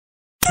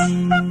Hello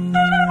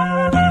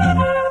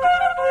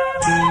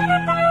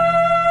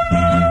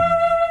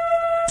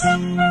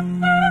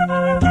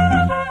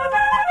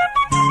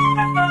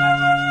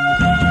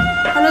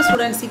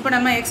students, இப்போ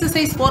நம்ம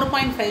exercise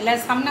 4.5 ல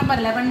sum number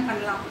 11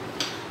 பண்ணலாம்.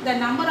 The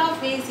number of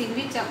ways in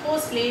which a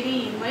host lady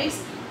invites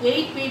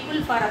 8 people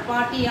for a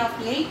party of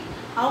 8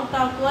 out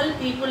of 12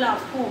 people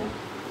of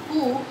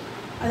who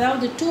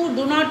அதாவது 2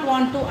 do not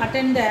want to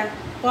attend the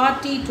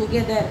party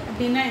together.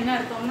 அப்படின்னா என்ன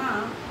அர்த்தம்னா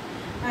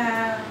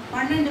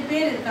 12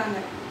 பேர் இருக்காங்க.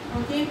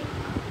 Okay,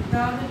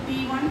 அதாவது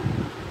P1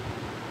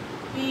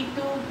 P2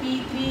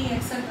 P3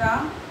 etc.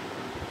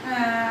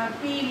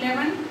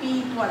 P11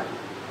 P12.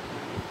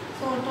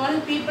 So 12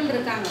 people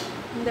இருக்காங்க.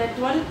 இந்த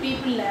 12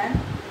 people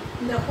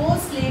இந்த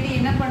ஹோஸ்ட் லேடி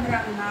என்ன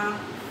பண்ணுறாங்கன்னா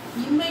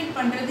இன்வைட்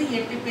பண்ணுறது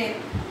 8 பேர்.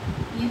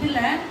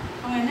 இதில்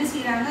அவங்க என்ன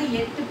செய்கிறாங்க,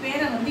 8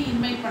 பேரை வந்து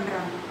இன்வைட்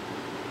பண்ணுறாங்க.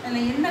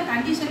 அதில் என்ன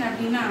கண்டிஷன்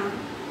அப்படின்னா,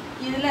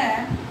 இதில்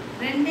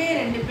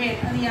 2 பேர்,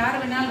 அது யார்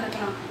வேணாலும்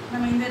இருக்கலாம்,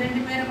 நம்ம இந்த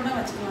 2 பேரை கூட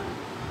வச்சுக்கலாம்.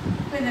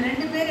 இப்போ இந்த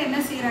 2 பேர் என்ன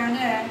செய்கிறாங்க,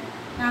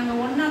 நாங்கள்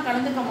ஒன்றா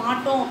கலந்துக்க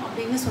மாட்டோம்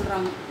அப்படின்னு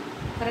சொல்கிறாங்க.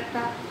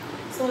 கரெக்டாக?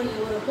 ஸோ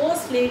ஒரு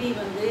ஹோஸ்ட் லேடி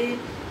வந்து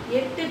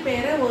 8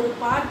 பேரை ஒரு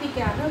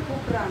பார்ட்டிக்காக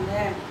கூப்பிட்றாங்க.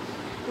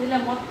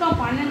 இதில் மொத்தம்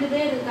 12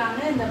 பேர்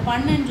இருக்காங்க. இந்த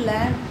 12ல்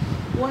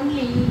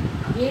ஒன்லி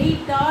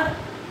 8 ஆர்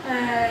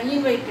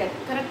இன்வைட்டட்.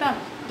 கரெக்டாக?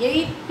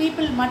 8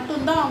 people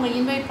மட்டும்தான் அவங்க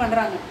இன்வைட்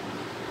பண்ணுறாங்க.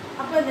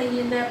 அப்போ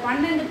இந்த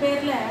 12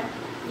 பேரில்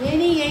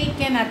எனி 8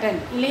 கேன்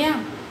அட்டெண்ட் இல்லையா?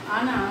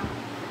 ஆனால்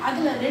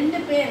அதில் 2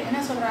 பேர் என்ன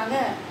சொல்கிறாங்க,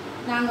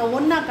 நாங்கள்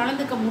ஒன்றா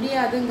கலந்துக்க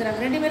முடியாதுங்கிறாங்க.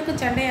 2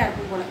 பேருக்கும் சண்டையாக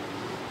இருக்கும் போல்.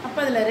 அப்போ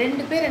அதில்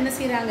 2 பேர் என்ன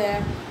செய்கிறாங்க,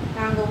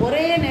 நாங்கள்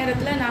ஒரே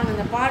நேரத்தில் நாங்கள்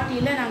இந்த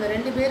பார்ட்டியில் நாங்கள்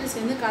 2 பேரும்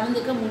சேர்ந்து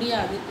கலந்துக்க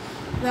முடியாது.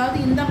 அதாவது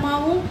இந்த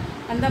அம்மாவும்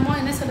அந்த அம்மா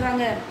என்ன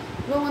சொல்கிறாங்க,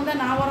 இவங்க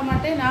வந்தால் நான்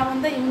வரமாட்டேன், நான்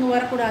வந்தால் இவங்க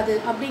வரக்கூடாது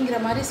அப்படிங்கிற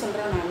மாதிரி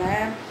சொல்கிறனால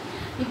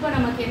இப்போ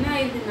நமக்கு என்ன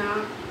ஆயிடுதுன்னா,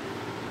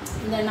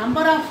 இந்த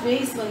நம்பர் ஆஃப்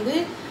வேஸ் வந்து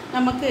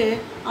நமக்கு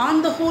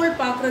ஆன் த ஹோல்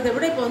பார்க்குறத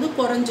விட இப்போ வந்து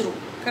குறைஞ்சிரும்.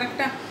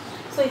 கரெக்டாக?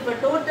 ஸோ இப்போ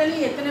டோட்டலி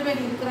எத்தனை பேர்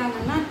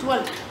இருக்கிறாங்கன்னா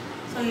 12.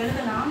 ஸோ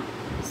எழுதலாம்.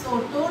 So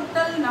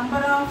total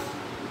number of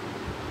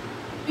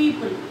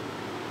people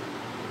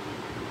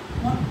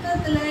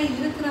மொத்தத்தில்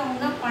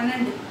இருக்கிறவங்க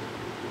 12.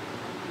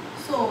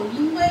 ஸோ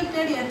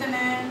இன்வைட்டட்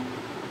எத்தனை,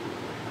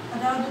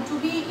 அதாவது டு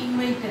பி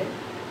இன்வைட்டட்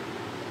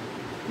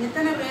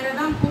எத்தனை பேரை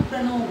தான்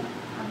கூப்பிடணும்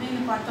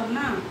அப்படின்னு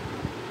பார்த்தோம்னா,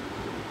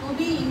 டு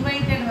பி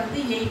இன்வைட்டட் வந்து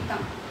 8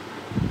 தான்.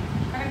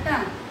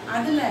 கரெக்டாக?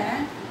 அதில்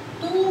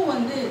 2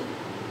 வந்து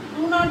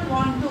do not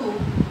want to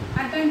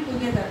attend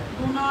together,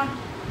 do not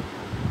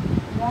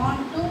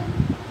want to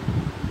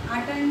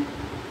attend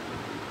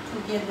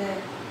together.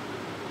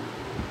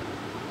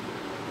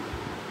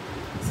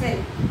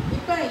 சரி,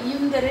 இப்போ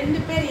இந்த 2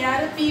 பேர்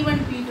யார், P1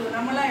 P2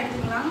 நம்மளாம்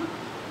எடுத்துக்கலாம்.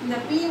 இந்த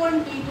P1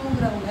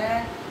 P2ங்கிறவங்க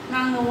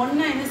நாங்கள்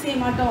ஒன்றா என்ன செய்ய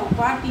மாட்டோம்,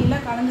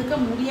 பார்ட்டியில் கலந்துக்க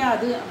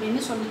முடியாது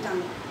அப்படின்னு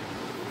சொல்லிட்டாங்க.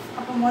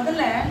 அப்போ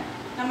முதல்ல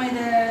நம்ம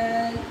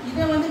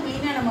இதை வந்து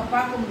மெயினாக நம்ம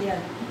பார்க்க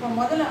முடியாது. இப்போ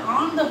முதல்ல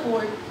ஆன் த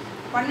ஹோல்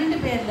 12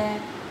 பேரில்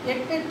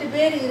 8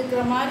 பேர்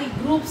இருக்கிற மாதிரி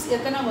குரூப்ஸ்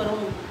எத்தனை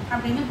வரும்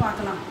அப்படின்னு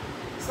பார்க்கலாம்.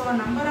 So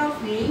number of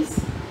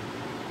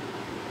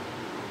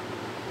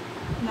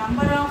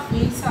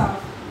ways of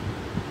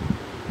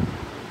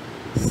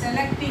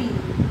selecting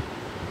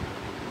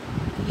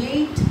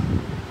 8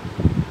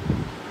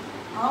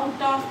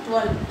 out of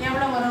 12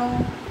 எவ்வளோ வரும்,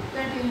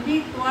 that will be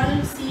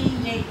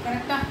 12C8.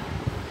 கரெக்டாக?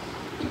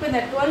 இப்போ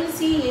இந்த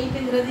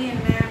 12C8ங்கிறது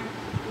என்ன,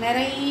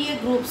 நிறைய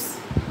குரூப்ஸ்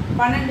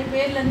 12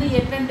 பேர்லேருந்து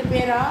 8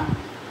 பேராக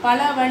பல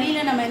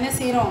வழியில் நம்ம என்ன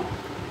செய்கிறோம்,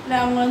 இல்லை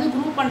அவங்க வந்து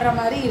குரூப் பண்ணுற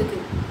மாதிரி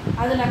இருக்குது.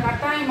 அதில்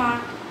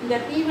கட்டாயமாக இந்த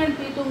P1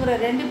 P2ங்கிற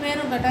 2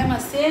 பேரும்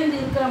கட்டாயமாக சேர்ந்து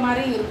இருக்கிற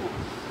மாதிரி இருக்கும்.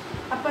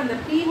 அப்போ இந்த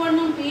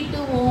P1ம்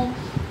P2வும்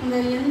இந்த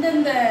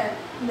எந்தெந்த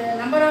இந்த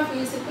நம்பர் ஆஃப்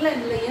வேஸ் இருக்குல்ல,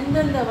 இதில்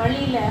எந்தெந்த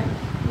வழியில்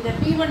இந்த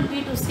P1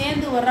 P2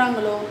 சேர்ந்து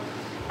வர்றாங்களோ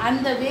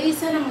அந்த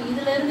வேஸை நம்ம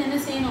இதிலேருந்து என்ன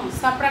செய்யணும்,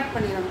 சப்ராக்ட்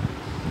பண்ணிடணும்.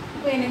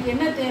 இப்போ எனக்கு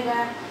என்ன தேவை,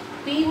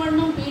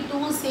 P1ம்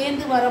P2வும்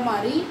சேர்ந்து வர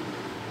மாதிரி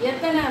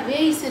எத்தனை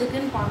வேஸ்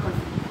இருக்குதுன்னு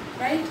பார்க்கணும்.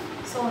 Right?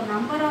 So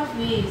number of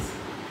ways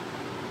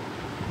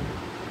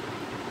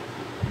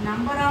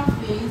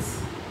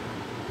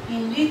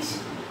in which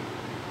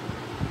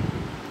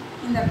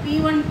இந்த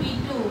P1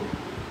 P2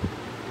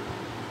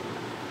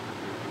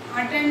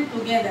 attend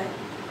together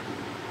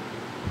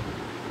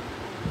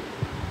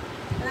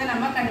அதை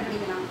நம்ம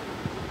கண்டுபிடிக்கலாம்.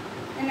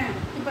 என்ன,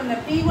 இப்போ இந்த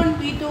P1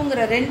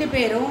 P2ங்கிற 2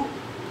 பேரும்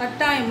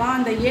கட்டாயமாக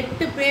அந்த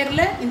 8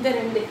 பேரில் இந்த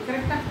 2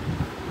 கரெக்டாக,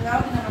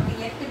 அதாவது நமக்கு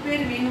 8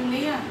 பேர் வேணும்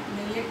இல்லையா,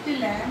 இந்த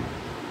 8ல்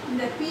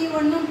இந்த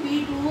P1ம்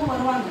P2வும்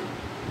வருவாங்க.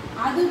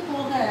 அது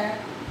போக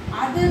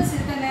அதர்ஸ்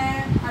எத்தனை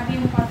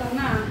அப்படின்னு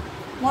பார்த்தோம்னா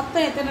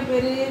மொத்தம் எத்தனை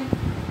பேர்,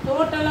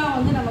 டோட்டலாக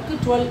வந்து நமக்கு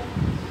 12.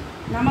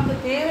 நமக்கு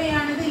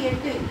தேவையானது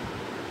 8,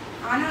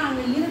 ஆனால்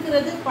அங்கே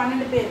இருக்கிறது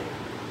 12 பேர்.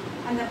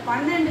 அந்த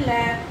 12ல்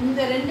இந்த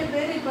 2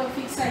 பேர் இப்போ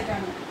ஃபிக்ஸ்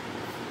ஆகிட்டாங்க.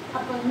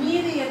 அப்போ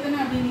மீதி எத்தனை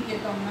அப்படின்னு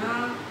கேட்டோம்னா,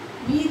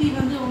 மீதி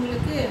வந்து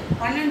உங்களுக்கு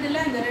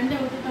 12ல் இந்த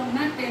 2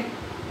 விட்டுட்டோம்னா 10.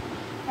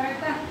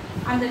 கரெக்டாக?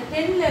 அந்த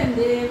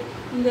 10லேருந்து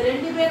இந்த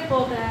 2 பேர்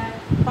போக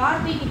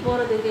பார்ட்டிக்கு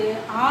போகிறதுக்கு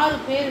 6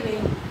 பேர்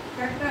வேணும்.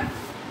 கரெக்டாக?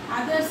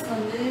 அதர்ஸ்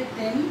வந்து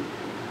 10,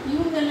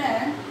 இவங்கள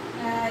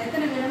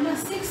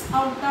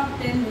out of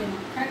 10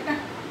 வேணும் கரெக்டாக.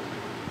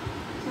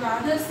 ஸோ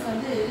அதர்ஸ்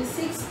வந்து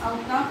 6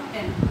 out of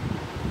 10.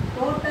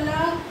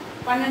 டோட்டலாக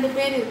 12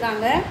 பேர்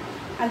இருக்காங்க.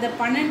 அந்த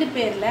 12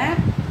 பேரில்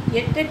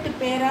 8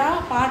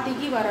 பேராக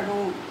பார்ட்டிக்கு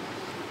வரணும்.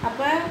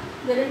 அப்போ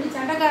இந்த 2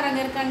 சண்டைக்காரங்க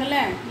இருக்காங்கல்ல,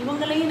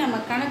 இவங்களையும் நம்ம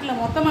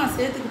கணக்கில் மொத்தமாக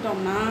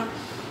சேர்த்துக்கிட்டோம்னா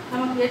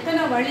நமக்கு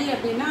எத்தனை வழி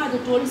அப்படின்னா அது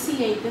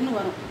 12C8ன்னு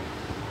வரும்.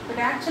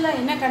 பட் ஆக்சுவலாக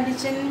என்ன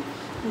கண்டிஷன்,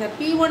 இந்த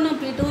P1ம்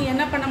P2ம்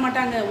என்ன பண்ண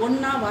மாட்டாங்க,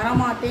 ஒன்றா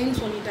வரமாட்டேன்னு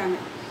சொல்லிட்டாங்க.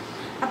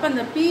 அப்போ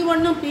இந்த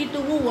P1ம்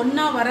P2வும்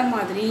ஒன்றா வர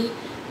மாதிரி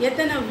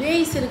எத்தனை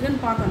வேஸ்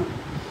இருக்குதுன்னு பார்க்கணும்.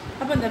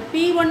 அப்போ இந்த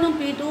P1ம்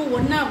P2வும்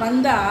ஒன்றா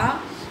வந்தால்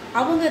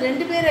அவங்க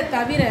 2 பேரை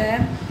தவிர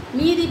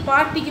மீதி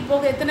பார்ட்டிக்கு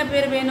போக எத்தனை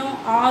பேர் வேணும்,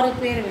 6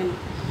 பேர் வேணும்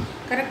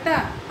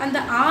கரெக்டாக. அந்த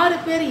 6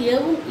 பேர்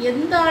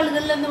எந்த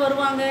ஆளுகள்லேருந்து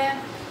வருவாங்க,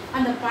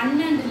 அந்த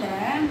 12ல்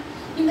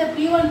இந்த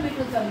P1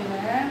 P2 தவிர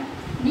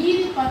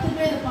மீதி 10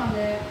 பேர் இருப்பாங்க,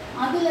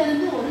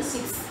 அதுலேருந்து ஒரு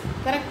 6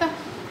 கரெக்டாக.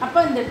 அப்போ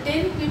இந்த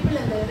 10 people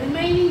இந்த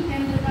ரிமைனிங்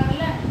 10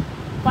 இருக்காங்கல்ல,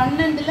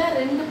 12ல்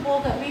 2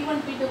 போக P1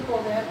 P2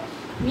 போக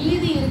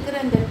மீதி இருக்கிற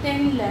இந்த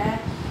 10ல்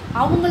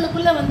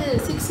அவங்களுக்குள்ளே வந்து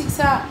 6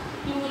 6ஆக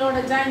இவங்களோட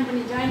ஜாயின்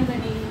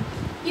பண்ணி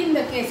இந்த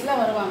கேஸில்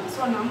வருவாங்க.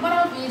 So number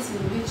of ways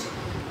in which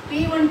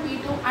P1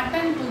 P2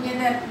 attend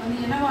together வந்து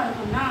என்னவாக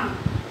இருக்கும்னா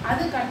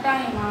அது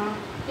கட்டாயமாக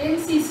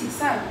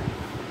 10C6ஆக இருக்கும்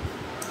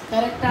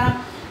கரெக்டாக.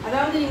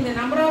 அதாவது இந்த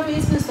நம்பர் ஆஃப்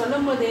வேஸ்ன்னு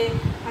சொல்லும் போதே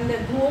அந்த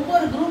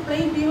ஒவ்வொரு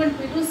குரூப்லையும் P1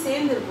 P2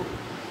 சேர்ந்துருக்கும்.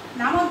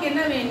 நமக்கு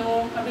என்ன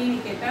வேணும் அப்படின்னு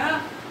கேட்டால்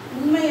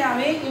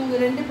உண்மையாகவே இவங்க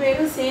 2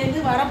 பேரும் சேர்ந்து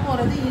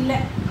வரப்போகிறது இல்லை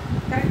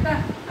கரெக்டாக.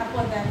 அப்போ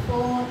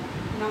therefore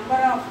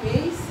number of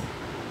ways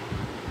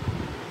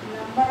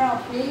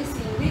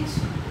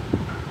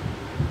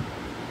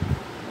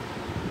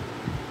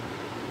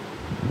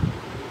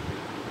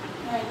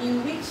in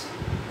which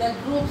the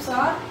groups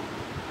are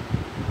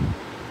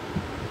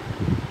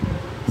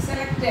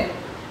selected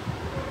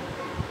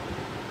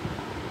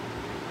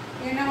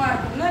என்னவா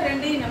இருக்கும்னா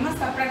ரெண்டையும் நம்ம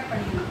சப்ராக்ட்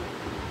பண்ணிடலாம்.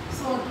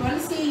 So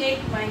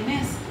 12C8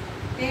 minus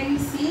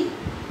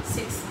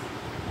 10C6.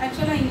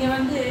 ஆக்சுவலாக இங்கே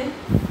வந்து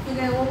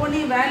இங்கே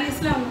ஒவ்வொன்றையும்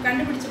வேல்யூஸில் அவங்க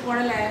கண்டுபிடிச்சி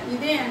போடலை,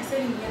 இதே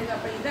ஆன்சர் இங்கே இருக்குது.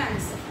 அப்போ இது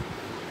answer.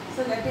 So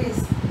that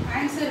is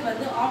answer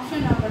வந்து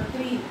option number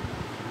 3,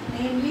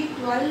 namely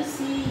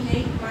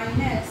 12C8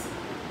 minus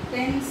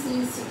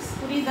 10C6.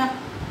 புரியுதா?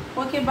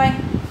 Okay bye.